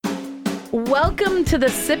Welcome to the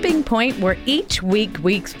Sipping Point, where each week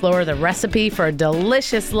we explore the recipe for a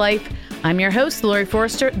delicious life. I'm your host, Lori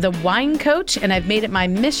Forrester, the wine coach, and I've made it my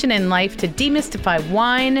mission in life to demystify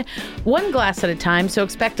wine one glass at a time. So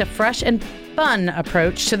expect a fresh and fun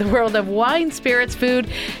approach to the world of wine, spirits, food,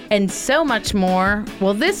 and so much more.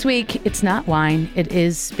 Well, this week, it's not wine, it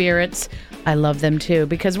is spirits. I love them too,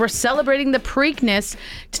 because we're celebrating the Preakness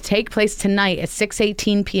to take place tonight at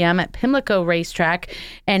 6:18 p.m. at Pimlico Racetrack.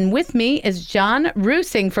 And with me is John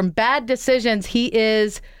Rusing from Bad Decisions. He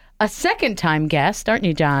is a second-time guest, aren't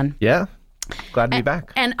you, John? Yeah. Glad to be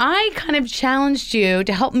back. And I kind of challenged you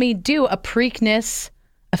to help me do a Preakness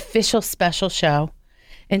official special show.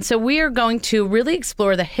 And so we are going to really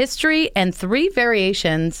explore the history and 3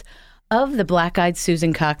 variations of the Black-Eyed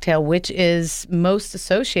Susan cocktail, which is most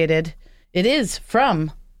associated. It is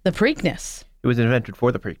from the Preakness. It was invented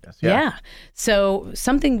for the Preakness. Yeah. So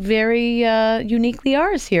something very uniquely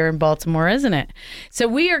ours here in Baltimore, isn't it? So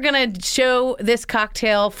we are going to show this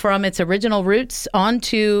cocktail from its original roots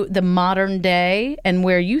onto the modern day and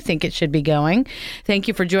where you think it should be going. Thank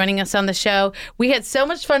you for joining us on the show. We had so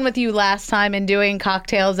much fun with you last time in doing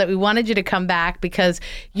cocktails that we wanted you to come back because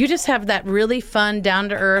you just have that really fun,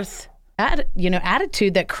 down-to-earth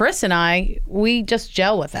attitude that Chris and we just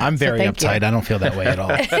gel with that. I'm very uptight. I don't feel that way at all.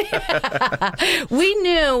 We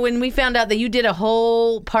knew when we found out that you did a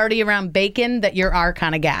whole party around bacon that you're our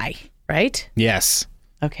kind of guy, right? Yes.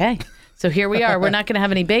 Okay. So here we are. We're not going to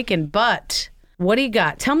have any bacon, but what do you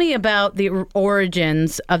got? Tell me about the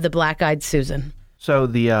origins of the Black-Eyed Susan. So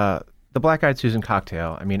the Black-Eyed Susan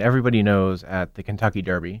cocktail, I mean, everybody knows at the Kentucky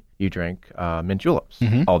Derby, you drink mint juleps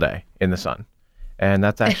all day in the sun. And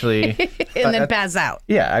that's actually... and then pass out.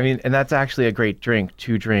 Yeah, I mean, and that's actually a great drink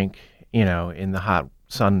to drink, in the hot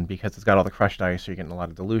sun because it's got all the crushed ice, so you're getting a lot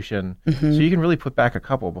of dilution. So you can really put back a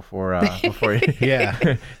couple before yeah.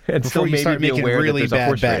 and before still you maybe start be making aware really that there's a bad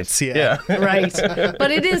horse bets. race. Yeah. Right.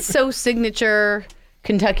 But it is so signature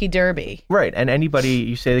Kentucky Derby. Right. And anybody,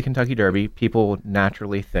 you say the Kentucky Derby, people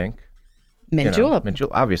naturally think... Mint julep. Mint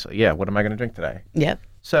julep, obviously. Yeah, what am I going to drink today? Yep.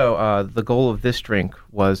 So the goal of this drink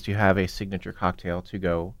was to have a signature cocktail to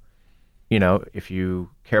go, if you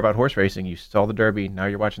care about horse racing, you saw the Derby, now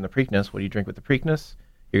you're watching the Preakness. What do you drink with the Preakness?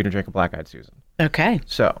 You're going to drink a Black-Eyed Susan. Okay.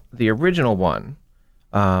 So the original one,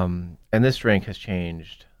 and this drink has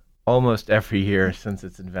changed almost every year since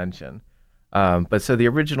its invention. But so the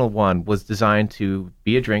original one was designed to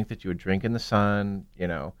be a drink that you would drink in the sun,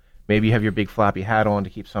 maybe you have your big floppy hat on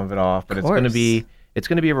to keep some of it off, but it's going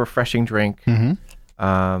to be a refreshing drink.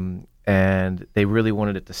 And they really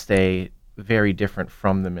wanted it to stay very different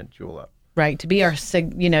from the mint julep. Right, to be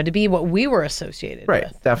to be what we were associated with.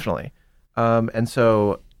 Right, definitely. And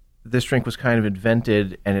so this drink was kind of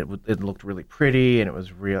invented, and it looked really pretty, and it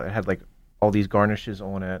was real. It had like all these garnishes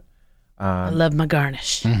on it. I love my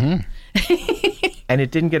garnish. And it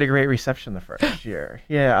didn't get a great reception the first year.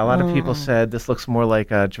 Yeah, a lot of people said this looks more like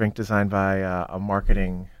a drink designed by a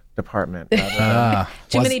marketing department.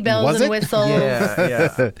 Too many bells and whistles.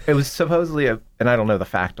 Yeah. It was supposedly and I don't know the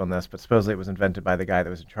fact on this, but supposedly it was invented by the guy that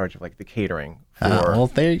was in charge of like the catering for. Well,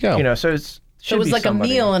 there you go. So it was like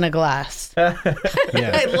somebody. A meal in a glass.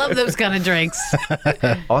 I love those kind of drinks.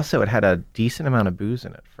 Also, it had a decent amount of booze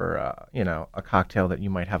in it for a cocktail that you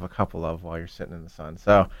might have a couple of while you're sitting in the sun.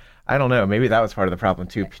 So I don't know. Maybe that was part of the problem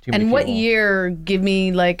too. And what year? Give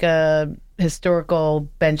me like a historical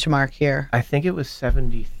benchmark here. I think it was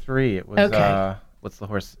 1973. It was okay. What's the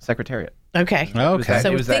horse? Secretariat. Okay. Okay.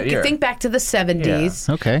 So think back to the 70s.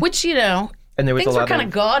 Yeah. Okay. Which and there was things a lot were kind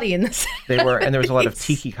of gaudy in the 70s. They were, and there was a lot of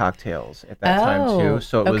tiki cocktails at that time too.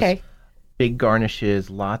 So it was big garnishes,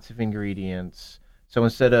 lots of ingredients. So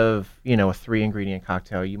instead of, a 3-ingredient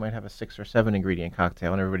cocktail, you might have a 6 or 7-ingredient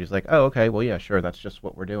cocktail, and everybody's like, "Oh, okay, well, yeah, sure, that's just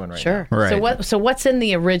what we're doing right now." Sure. Right. So what's in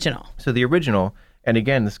the original? So the original, and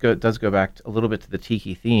again, this does go back a little bit to the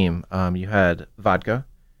tiki theme. You had vodka,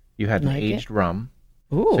 you had an aged rum.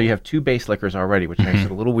 Ooh. So you have 2 base liquors already, which makes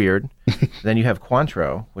it a little weird. Then you have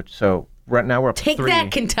Cointreau, right now we're up to 3. Take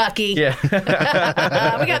that, Kentucky. Yeah.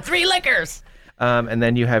 We got 3 liquors. And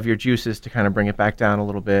then you have your juices to kind of bring it back down a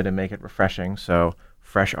little bit and make it refreshing. So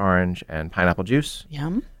fresh orange and pineapple juice.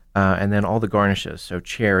 Yum. And then all the garnishes. So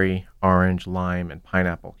cherry, orange, lime, and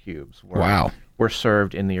pineapple cubes were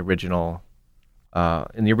served in the original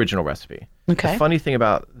recipe. Okay. The funny thing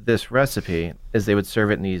about this recipe is they would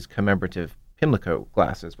serve it in these commemorative Pimlico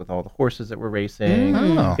glasses with all the horses that were racing.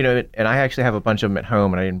 Oh. And I actually have a bunch of them at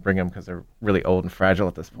home, and I didn't bring them because they're really old and fragile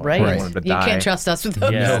at this point. Right. I don't want them to You die. can't trust us with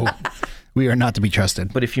those. Yeah. No, we are not to be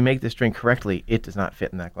trusted. But if you make this drink correctly, it does not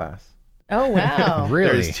fit in that glass. Oh, wow.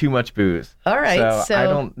 Really? There's too much booze. All right, so I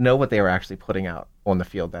don't know what they were actually putting out on the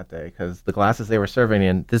field that day because the glasses they were serving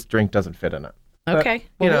in, this drink doesn't fit in it. Okay.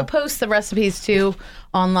 But, We'll post the recipes too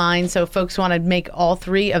online. So if folks want to make all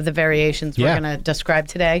three of the variations we're going to describe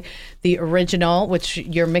today. The original, which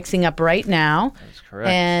you're mixing up right now. That's correct.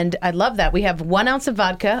 And I love that. We have 1 ounce of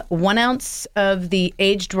vodka, 1 ounce of the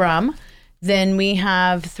aged rum. Then we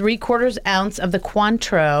have 3/4 ounce of the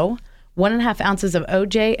Cointreau, 1.5 ounces of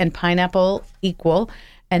OJ and pineapple equal.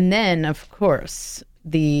 And then, of course,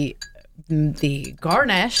 the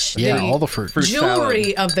garnish, all the fruit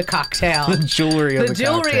jewelry of the cocktail. The jewelry of the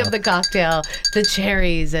jewelry cocktail. of the cocktail, the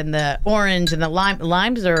cherries and the orange and the lime.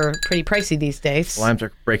 Limes are pretty pricey these days. Limes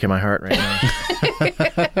are breaking my heart right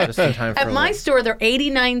now. Just in time for At my store, they're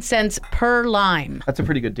 89 cents per lime. That's a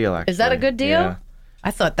pretty good deal, actually. Is that a good deal? Yeah.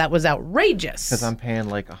 I thought that was outrageous. Because I'm paying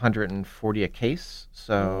like $140 a case.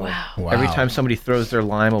 So Wow. every time somebody throws their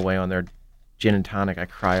lime away on their gin and tonic, I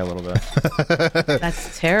cry a little bit.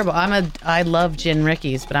 That's terrible. I love gin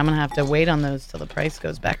Rickies, but I'm gonna have to wait on those till the price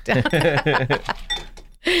goes back down.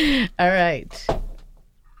 All right. So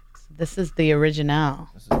this is the original.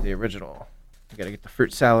 This is the original. You got to get the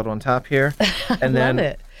fruit salad on top here. And Love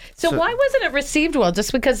it. So why wasn't it received well?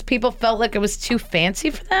 Just because people felt like it was too fancy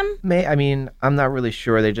for them? I'm not really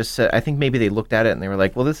sure. They just said, I think maybe they looked at it and they were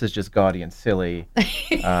like, well, this is just gaudy and silly.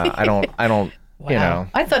 I don't. Wow. You know.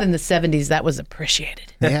 I thought in the 70s that was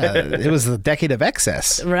appreciated. Yeah, it was the decade of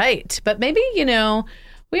excess. Right. But maybe,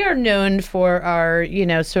 we are known for our,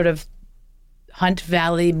 sort of Hunt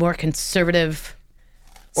Valley, more conservative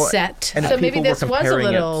set. And so maybe people this were was a comparing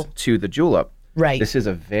little. it to the julep. Right. This is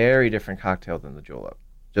a very different cocktail than the julep.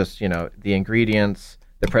 Just, the ingredients,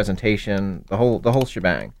 the presentation, the whole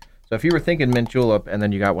shebang. So if you were thinking mint julep and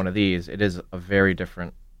then you got one of these, it is a very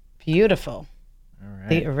different. Beautiful. All right.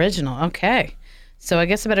 The original. Okay. So I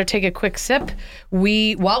guess I better take a quick sip.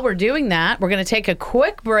 While we're doing that, we're going to take a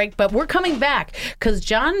quick break, but we're coming back because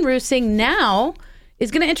John Rusing now is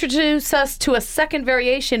going to introduce us to a second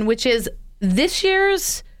variation, which is this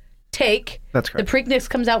year's take. That's correct. The Preakness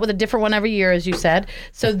comes out with a different one every year, as you said.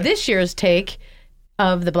 So this year's take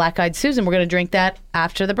of the Black Eyed Susan, we're going to drink that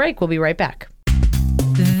after the break. We'll be right back.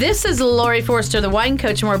 This is Lori Forster, the wine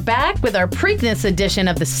coach, and we're back with our Preakness edition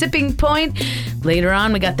of the Sipping Point. Later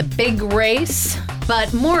on, we got the big race.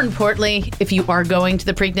 But more importantly, if you are going to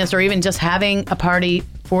the Preakness or even just having a party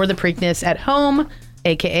for the Preakness at home,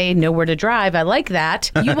 AKA nowhere to drive, I like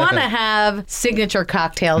that. You want to have signature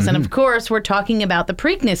cocktails. And of course, we're talking about the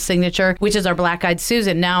Preakness signature, which is our Black Eyed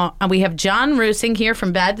Susan. Now, we have John Rusing here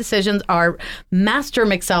from Bad Decisions, our master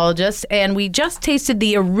mixologist, and we just tasted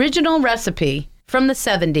the original recipe from the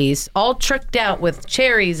 70s, all tricked out with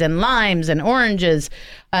cherries and limes and oranges.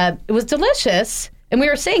 It was delicious. And we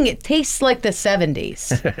were saying it tastes like the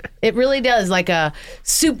 70s. It really does, like a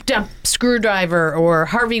souped-up screwdriver or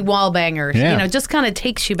Harvey Wallbanger. Yeah. Just kind of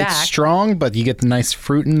takes you back. It's strong, but you get the nice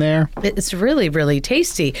fruit in there. It's really, really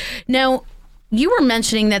tasty. Now, you were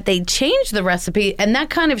mentioning that they changed the recipe, and that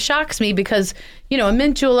kind of shocks me because, a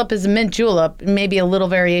mint julep is a mint julep, maybe a little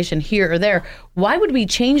variation here or there. Why would we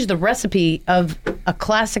change the recipe of a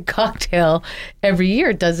classic cocktail every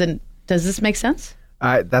year? Does this make sense?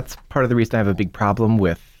 That's part of the reason I have a big problem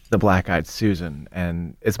with the Black Eyed Susan.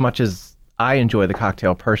 And as much as I enjoy the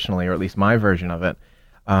cocktail personally, or at least my version of it,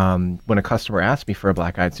 when a customer asks me for a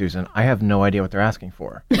Black Eyed Susan, I have no idea what they're asking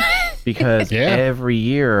for. Because every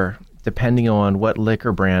year, depending on what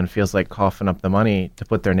liquor brand feels like coughing up the money to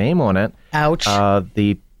put their name on it. Ouch.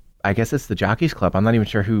 I guess it's the Jockeys Club. I'm not even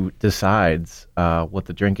sure who decides what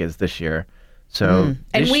the drink is this year. So,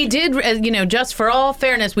 And we did, just for all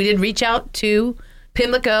fairness, we did reach out to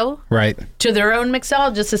Pimlico, Right. to their own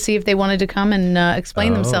mixologist to see if they wanted to come and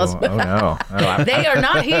explain themselves. Oh no! They are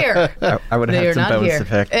not here. I would have They had are some not bones here. to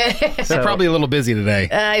pick. They're probably a little busy today.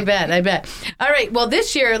 I bet. All right. Well,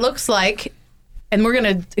 this year it looks like, and we're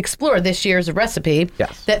going to explore this year's recipe,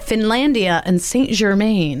 Yes. that Finlandia and Saint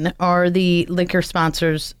Germain are the liquor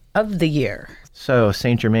sponsors of the year. So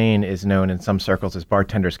Saint Germain is known in some circles as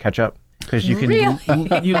bartender's ketchup because you can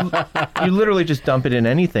Really? you literally just dump it in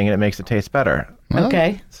anything and it makes it taste better.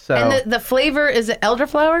 Okay. So And the flavor, is it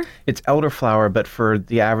elderflower? it's elderflower, but for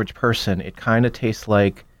the average person, it kind of tastes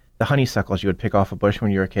like the honeysuckles you would pick off a bush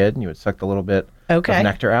when you were a kid, and you would suck the little bit Okay. of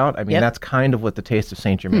nectar out. I mean, Yep. that's kind of what the taste of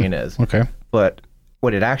Saint Germain is. Okay. But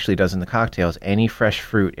what it actually does in the cocktail is any fresh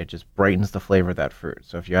fruit, it just brightens the flavor of that fruit.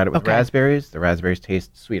 So if you add it with Okay. raspberries, the raspberries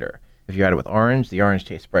taste sweeter. If you add it with orange, the orange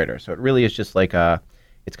tastes brighter. So it really is just like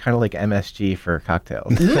It's kind of like MSG for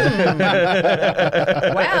cocktails.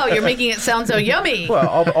 Wow, you're making it sound so yummy. Well,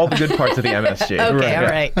 all the good parts of the MSG. Okay, all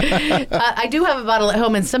right. I do have a bottle at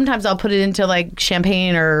home, and sometimes I'll put it into like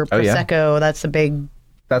champagne or Prosecco. That's a big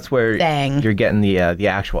That's where thing. You're getting the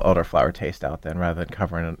actual elderflower taste out then, rather than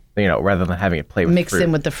covering it, rather than having it play with mixed fruit.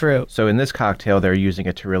 in with the fruit. So in this cocktail, they're using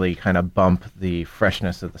it to really kind of bump the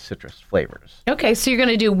freshness of the citrus flavors. Okay, so you're going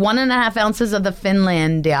to do 1.5 ounces of the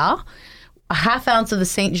Finlandia, a half ounce of the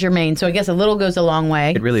Saint Germain. So I guess a little goes a long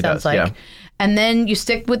way. It really sounds does, yeah. And then you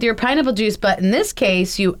stick with your pineapple juice, but in this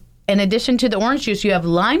case, in addition to the orange juice, you have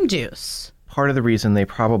lime juice. Part of the reason they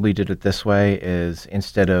probably did it this way is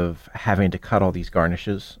instead of having to cut all these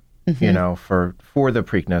garnishes, for the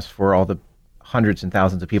Preakness, for all the hundreds and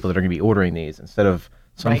thousands of people that are going to be ordering these, instead of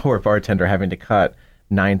some poor bartender having to cut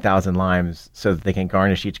 9,000 limes so that they can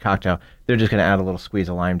garnish each cocktail, they're just going to add a little squeeze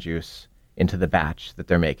of lime juice into the batch that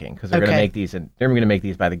they're making, because they're going to make these, and they're going to make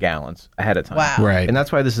these by the gallons ahead of time. Wow. Right. And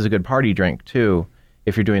that's why this is a good party drink too,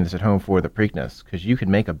 if you're doing this at home for the Preakness, because you can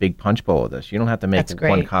make a big punch bowl of this. You don't have to make That's great.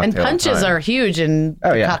 one cocktail. And punches are huge in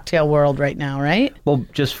the cocktail world right now, right? Well,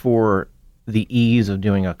 just for the ease of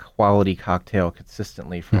doing a quality cocktail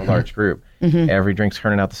consistently for a large group, every drink's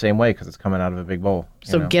turning out the same way because it's coming out of a big bowl.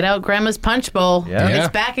 So get out Grandma's punch bowl. Yeah.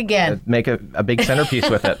 It's back again. Make a big centerpiece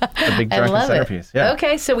with it. A big drunken centerpiece. Yeah.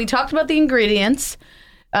 Okay, so we talked about the ingredients.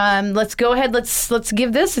 Let's go ahead. Let's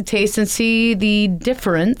give this a taste and see the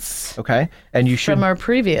difference. Okay, and you should from our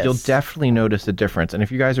previous. You'll definitely notice a difference. And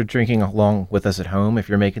if you guys are drinking along with us at home, if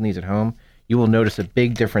you're making these at home, you will notice a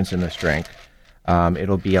big difference in this drink.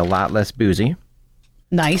 It'll be a lot less boozy.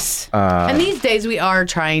 Nice. And these days we are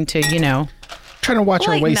trying to, trying to watch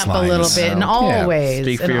our lighten up waistlines a little bit in all ways.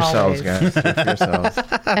 Speak for yourselves, guys. Speak for yourselves.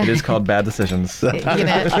 It is called bad decisions.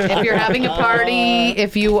 If you're having a party,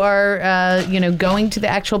 if you are, going to the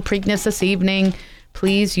actual Preakness this evening,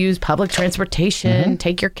 please use public transportation.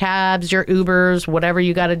 Take your cabs, your Ubers, whatever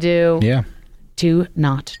you got to do. Yeah. Do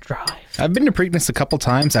not drive. I've been to Preakness a couple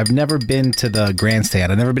times. I've never been to the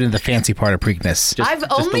grandstand. I've never been to the fancy part of Preakness. I've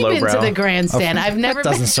only been to the grandstand. I've never. That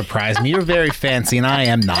doesn't surprise me. You're very fancy, and I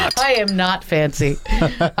am not. I am not fancy.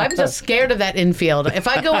 I'm just scared of that infield. If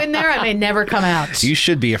I go in there, I may never come out. You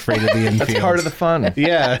should be afraid of the infield. That's part of the fun.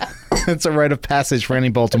 Yeah, it's a rite of passage for any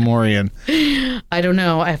Baltimorean. I don't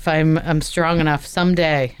know if I'm strong enough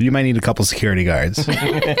someday. You might need a couple security guards.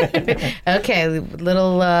 Okay, I'm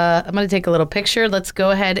going to take a little picture. Let's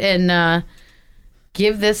go ahead and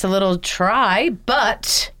give this a little try.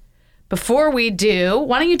 But before we do,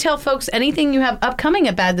 why don't you tell folks anything you have upcoming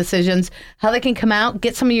at Bad Decisions, how they can come out,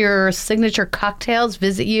 get some of your signature cocktails,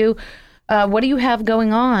 visit you. What do you have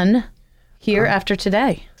going on here after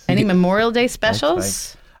today? Any Memorial Day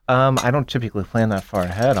specials? I don't typically plan that far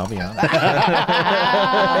ahead, I'll be honest.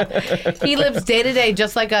 He lives day to day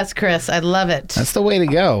just like us, Chris. I love it. That's the way to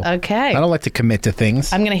go. Okay. I don't like to commit to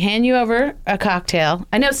things. I'm going to hand you over a cocktail.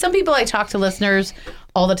 I know some people, I talk to listeners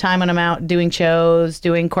all the time when I'm out doing shows,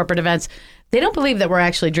 doing corporate events. They don't believe that we're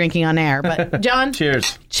actually drinking on air. But, John.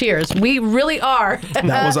 Cheers. Cheers. We really are.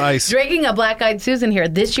 That was ice. Drinking a Black-Eyed Susan here,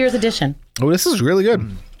 this year's edition. Oh, this is really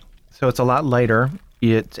good. So it's a lot lighter.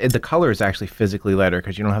 The color is actually physically lighter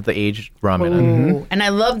because you don't have the aged rum in it. Ooh. And I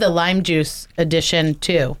love the lime juice edition,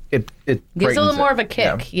 too. It gives a little more of a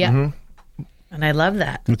kick. Yeah. And I love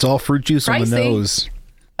that. It's all fruit juice on the nose.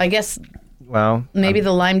 I guess maybe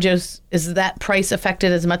the lime juice, is that price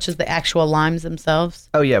affected as much as the actual limes themselves?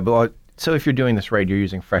 Oh, yeah. But so if you're doing this right, you're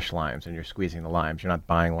using fresh limes and you're squeezing the limes. You're not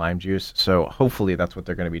buying lime juice. So hopefully that's what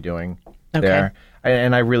they're going to be doing there.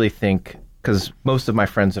 And I really think, because most of my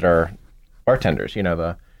friends that are bartenders,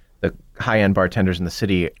 the high-end bartenders in the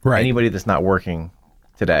city, anybody that's not working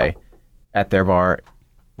today at their bar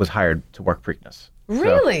was hired to work Preakness.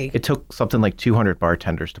 Really? So it took something like 200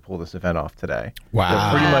 bartenders to pull this event off today.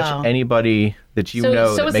 Wow. So pretty much anybody that you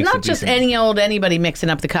know. So it's not just anybody mixing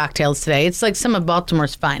up the cocktails today. It's like some of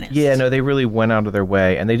Baltimore's finest. Yeah, no, they really went out of their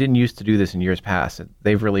way, and they didn't used to do this in years past.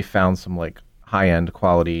 They've really found some high-end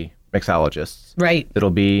quality mixologists. Right. That'll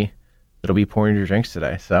be pouring your drinks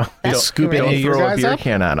today. So That's scooping don't throw a beer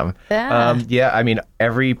can at them. Yeah. I mean,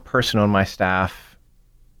 every person on my staff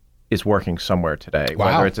is working somewhere today,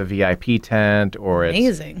 whether it's a VIP tent or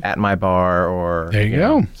it's at my bar or there you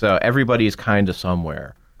go. So everybody's kind of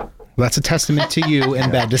somewhere. Well, that's a testament to you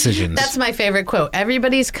and Bad Decisions. That's my favorite quote.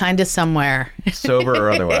 Everybody's kind of somewhere. Sober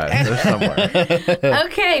or otherwise. They're somewhere.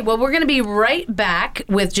 Okay, well, we're going to be right back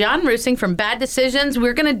with John Rusing from Bad Decisions.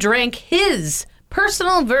 We're going to drink his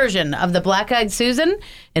personal version of the Black-Eyed Susan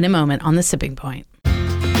in a moment on The Sipping Point.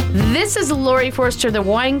 This is Lori Forster, the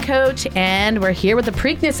wine coach, and we're here with the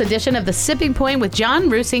Preakness edition of The Sipping Point with John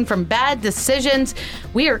Rusing from Bad Decisions.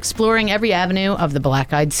 We are exploring every avenue of the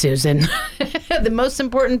Black-Eyed Susan. The most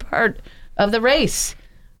important part of the race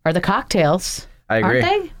are the cocktails. I agree.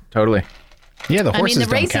 Aren't they? Totally. Yeah, the horses the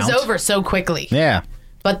race don't count. is over so quickly. Yeah.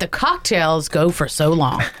 But the cocktails go for so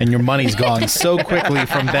long. And your money's gone so quickly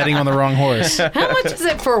from betting on the wrong horse. How much is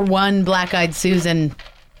it for one Black-Eyed Susan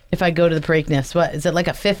if I go to the Preakness? What, is it like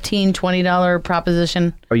a $15, $20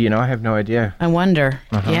 proposition? Oh, I have no idea. I wonder.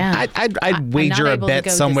 Yeah. I'd wager a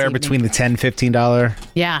bet somewhere between the $10,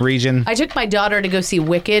 $15 region. I took my daughter to go see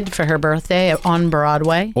Wicked for her birthday on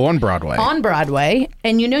Broadway. On Broadway. On Broadway.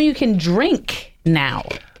 And you can drink now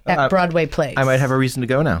at Broadway Place. I might have a reason to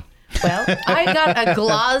go now. Well, I got a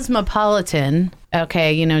Glosmopolitan.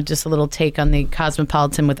 Okay, just a little take on the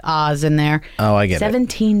Cosmopolitan with Oz in there. Oh, I get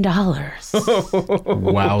 $17.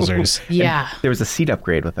 Wowzers. Yeah. There was a seat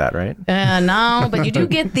upgrade with that, right? No, but you do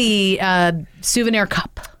get the souvenir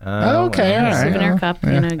cup. Okay, all right. Souvenir cup,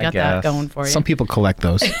 got that going for you. Some people collect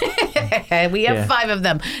those. We have 5 of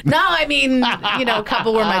them. No, I mean, a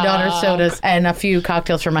couple were my daughter's sodas and a few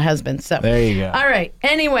cocktails for my husband. So there you go. All right.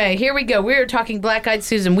 Anyway, here we go. We were talking Black-Eyed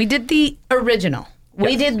Susan. We did the original.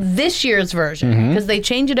 We did this year's version because they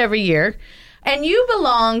change it every year. And you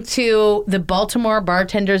belong to the Baltimore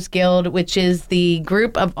Bartenders Guild, which is the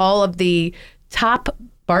group of all of the top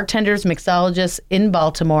bartenders, mixologists in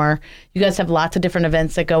Baltimore. You guys have lots of different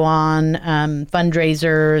events that go on,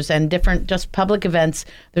 fundraisers and different just public events.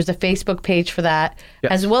 There's a Facebook page for that,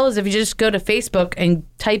 as well as if you just go to Facebook and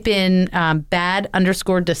type in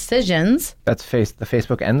bad_decisions. That's the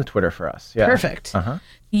Facebook and the Twitter for us. Yeah. Perfect.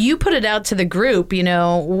 You put it out to the group,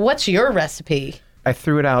 what's your recipe? I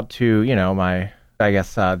threw it out to,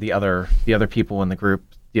 the other people in the group,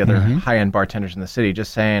 the other high-end bartenders in the city,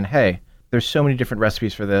 just saying, hey, there's so many different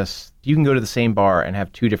recipes for this. You can go to the same bar and have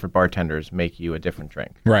 2 different bartenders make you a different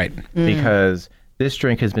drink. Right. Because this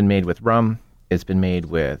drink has been made with rum. It's been made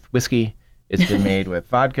with whiskey. It's been made with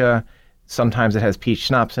vodka. Sometimes it has peach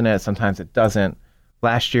schnapps in it. Sometimes it doesn't.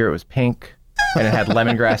 Last year it was pink. And it had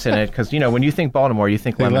lemongrass in it. Because, when you think Baltimore, you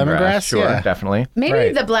think lemongrass. Sure, yeah. Definitely.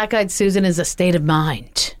 Maybe the Black-Eyed Susan is a state of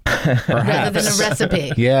mind rather than a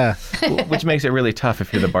recipe. Yeah. Which makes it really tough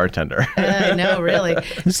if you're the bartender. I know, really.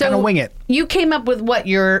 Just kind of wing it. You came up with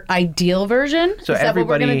your ideal version? So is that what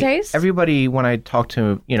we're going to taste? Everybody, when I talk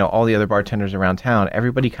to, all the other bartenders around town,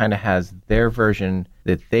 everybody kind of has their version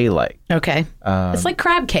that they like. Okay. It's like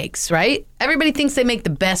crab cakes, right? Everybody thinks they make the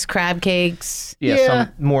best crab cakes. Yeah.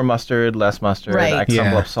 Some more mustard, less mustard. Right. I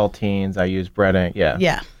crumble up saltines. I use breading. Yeah.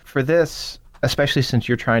 Yeah. For this, especially since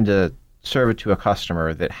you're trying to serve it to a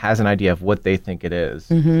customer that has an idea of what they think it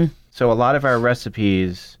is. So a lot of our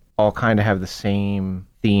recipes all kind of have the same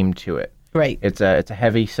theme to it. Right. It's a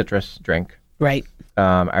heavy citrus drink. Right.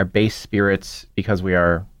 Our base spirits, because we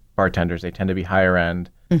are bartenders, they tend to be higher end.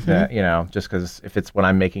 Just because if it's what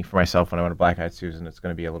I'm making for myself when I want a Black-Eyed Susan, it's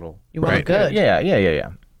going to be a little... You want it good.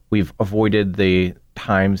 Yeah. We've avoided the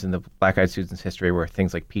times in the Black-Eyed Susan's history where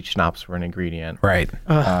things like peach schnapps were an ingredient. Right.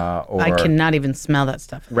 Or I cannot even smell that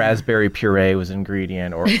stuff. Raspberry puree was an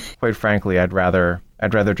ingredient. Or quite frankly, I'd rather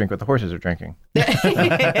drink what the horses are drinking.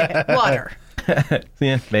 Water.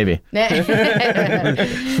 Yeah, maybe.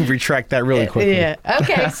 Retract that really quickly. Yeah.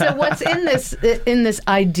 Okay. So what's in this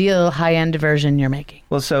ideal high-end version you're making?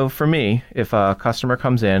 Well, so for me, if a customer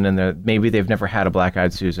comes in and maybe they've never had a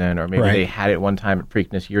Black-Eyed Susan, or maybe they had it one time at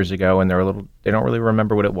Preakness years ago and they don't really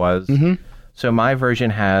remember what it was. So my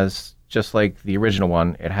version has, just like the original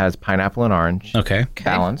one, it has pineapple and orange. Okay.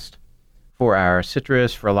 Balanced for our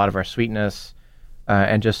citrus, for a lot of our sweetness.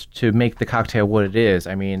 And just to make the cocktail what it is,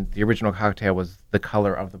 I mean, the original cocktail was the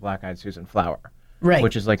color of the Black-Eyed Susan flower. Right.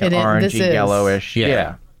 Which is like an orangey, yellowish.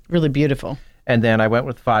 Yeah. Really beautiful. And then I went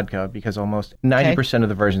with vodka because almost 90% of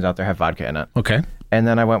the versions out there have vodka in it. Okay. And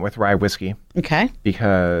then I went with rye whiskey. Okay.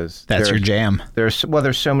 Because that's your jam. There's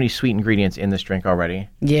so many sweet ingredients in this drink already.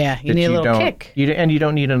 Yeah, you need a little kick. You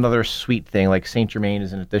don't need another sweet thing like Saint Germain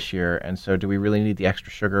is in it this year. And so do we really need the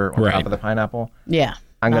extra sugar on top of the pineapple? Yeah.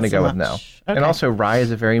 I'm going to go with no. Okay. And also, rye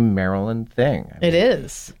is a very Maryland thing. I mean, it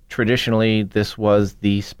is. Traditionally, this was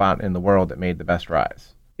the spot in the world that made the best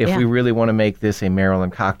ryes. If we really want to make this a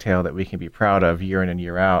Maryland cocktail that we can be proud of year in and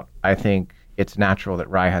year out, I think it's natural that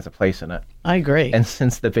rye has a place in it. I agree. And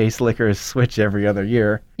since the base liquors switch every other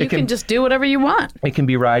year, you can just do whatever you want. It can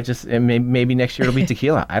be rye, and maybe next year it'll be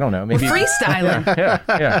tequila. I don't know. Maybe freestyling.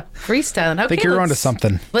 Yeah. Freestyling. Okay, I think you're onto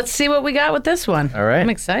something. Let's see what we got with this one. All right. I'm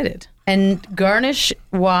excited. And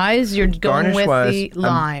garnish-wise, you're going with the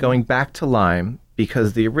lime. I'm going back to lime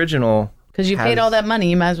because the original Because you paid all that money,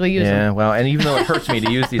 you might as well use them. Yeah, well, and even though it hurts me to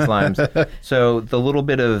use these limes, so the little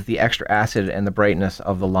bit of the extra acid and the brightness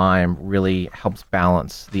of the lime really helps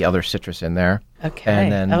balance the other citrus in there. Okay.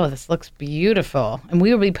 And then, this looks beautiful. And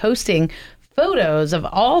we will be posting photos of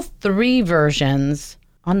all 3 versions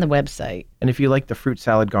on the website. and if you like the fruit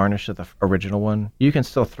salad garnish of the original one, you can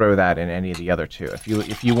still throw that in any of the other 2.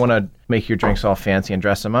 If you want to make your drinks all fancy and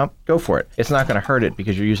dress them up, go for it. It's not going to hurt it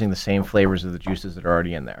because you're using the same flavors of the juices that are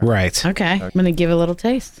already in there. Right. Okay. I'm going to give it a little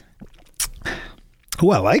taste.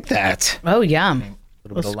 Oh, I like that. Oh, yum.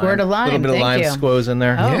 A little squirt of lime. A little bit of lime squoze in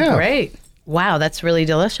there. Oh, Yeah. great. Wow, that's really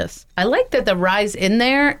delicious. I like that the rye's in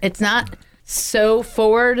there. It's not so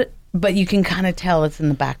forward, but you can kind of tell it's in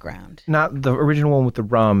the background. Not the original one with the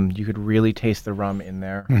rum. You could really taste the rum in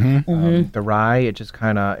there. The rye, it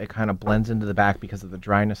kind of blends into the back because of the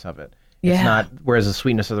dryness of it. Yeah. It's not. Whereas the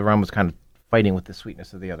sweetness of the rum was kind of fighting with the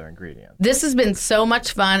sweetness of the other ingredients. This has been so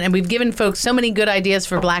much fun, and we've given folks so many good ideas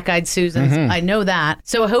for Black-Eyed Susans. I know that.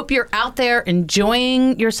 So I hope you're out there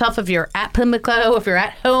enjoying yourself. If you're at Pimlico, if you're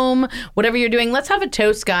at home, whatever you're doing, let's have a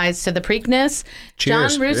toast, guys, to the Preakness.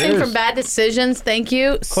 Cheers. John Rusing Cheers. from Bad Decisions, thank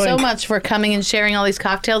you so Clink. much for coming and sharing all these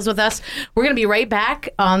cocktails with us. We're going to be right back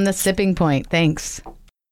on The Sipping Point. Thanks.